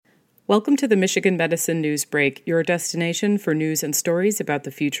Welcome to the Michigan Medicine News Break, your destination for news and stories about the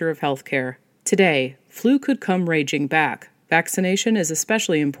future of healthcare. Today, flu could come raging back. Vaccination is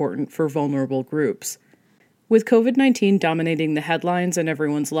especially important for vulnerable groups. With COVID-19 dominating the headlines and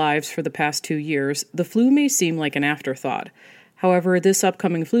everyone's lives for the past 2 years, the flu may seem like an afterthought. However, this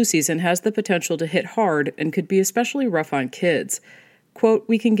upcoming flu season has the potential to hit hard and could be especially rough on kids. Quote,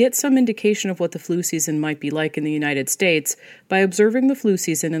 "We can get some indication of what the flu season might be like in the United States by observing the flu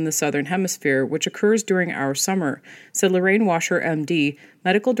season in the Southern Hemisphere, which occurs during our summer," said Lorraine Washer, MD,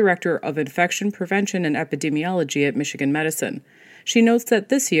 Medical Director of Infection Prevention and Epidemiology at Michigan Medicine. She notes that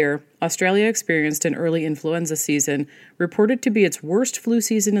this year, Australia experienced an early influenza season, reported to be its worst flu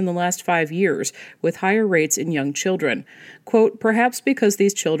season in the last 5 years, with higher rates in young children. Quote, "Perhaps because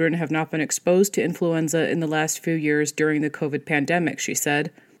these children have not been exposed to influenza in the last few years during the COVID pandemic," she said.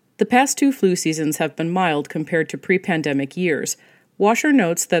 The past 2 flu seasons have been mild compared to pre-pandemic years. Washer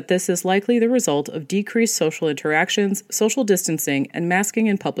notes that this is likely the result of decreased social interactions, social distancing, and masking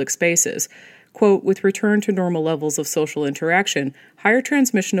in public spaces. Quote, "With return to normal levels of social interaction, higher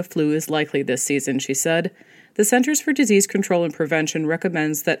transmission of flu is likely this season," she said. The Centers for Disease Control and Prevention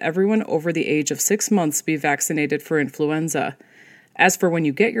recommends that everyone over the age of 6 months be vaccinated for influenza. As for when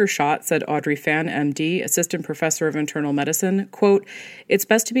you get your shot, said Audrey Fan, MD, Assistant Professor of Internal Medicine, quote, "It's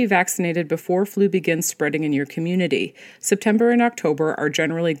best to be vaccinated before flu begins spreading in your community. September and October are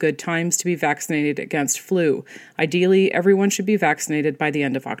generally good times to be vaccinated against flu. Ideally, everyone should be vaccinated by the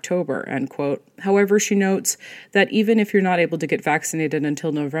end of October," end quote. However, she notes that even if you're not able to get vaccinated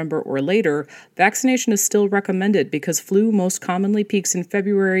until November or later, vaccination is still recommended because flu most commonly peaks in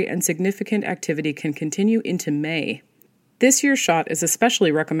February and significant activity can continue into May. This year's shot is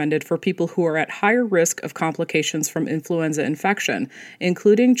especially recommended for people who are at higher risk of complications from influenza infection,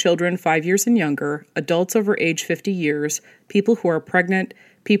 including children 5 years and younger, adults over age 50 years, people who are pregnant,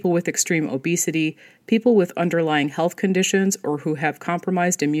 people with extreme obesity, people with underlying health conditions or who have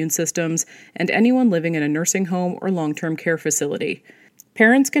compromised immune systems, and anyone living in a nursing home or long-term care facility.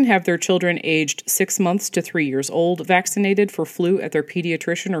 Parents can have their children aged 6 months to 3 years old vaccinated for flu at their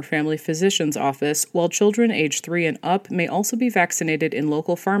pediatrician or family physician's office, while children aged 3 and up may also be vaccinated in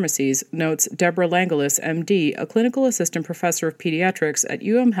local pharmacies, notes Deborah Langelis, MD, a clinical assistant professor of pediatrics at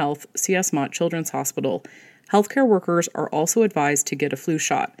Health CS Mott Children's Hospital. Healthcare workers are also advised to get a flu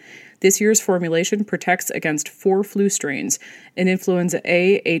shot. This year's formulation protects against 4 flu strains: an influenza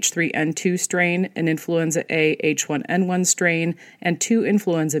A H3N2 strain, an influenza A H1N1 strain, and 2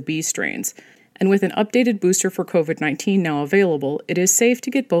 influenza B strains. And with an updated booster for COVID-19 now available, it is safe to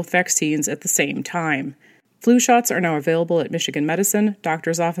get both vaccines at the same time. Flu shots are now available at Michigan Medicine,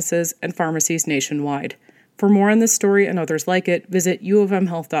 doctors' offices, and pharmacies nationwide. For more on this story and others like it, visit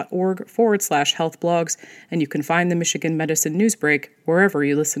uofmhealth.org/health blogs, and you can find the Michigan Medicine News Break wherever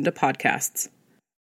you listen to podcasts.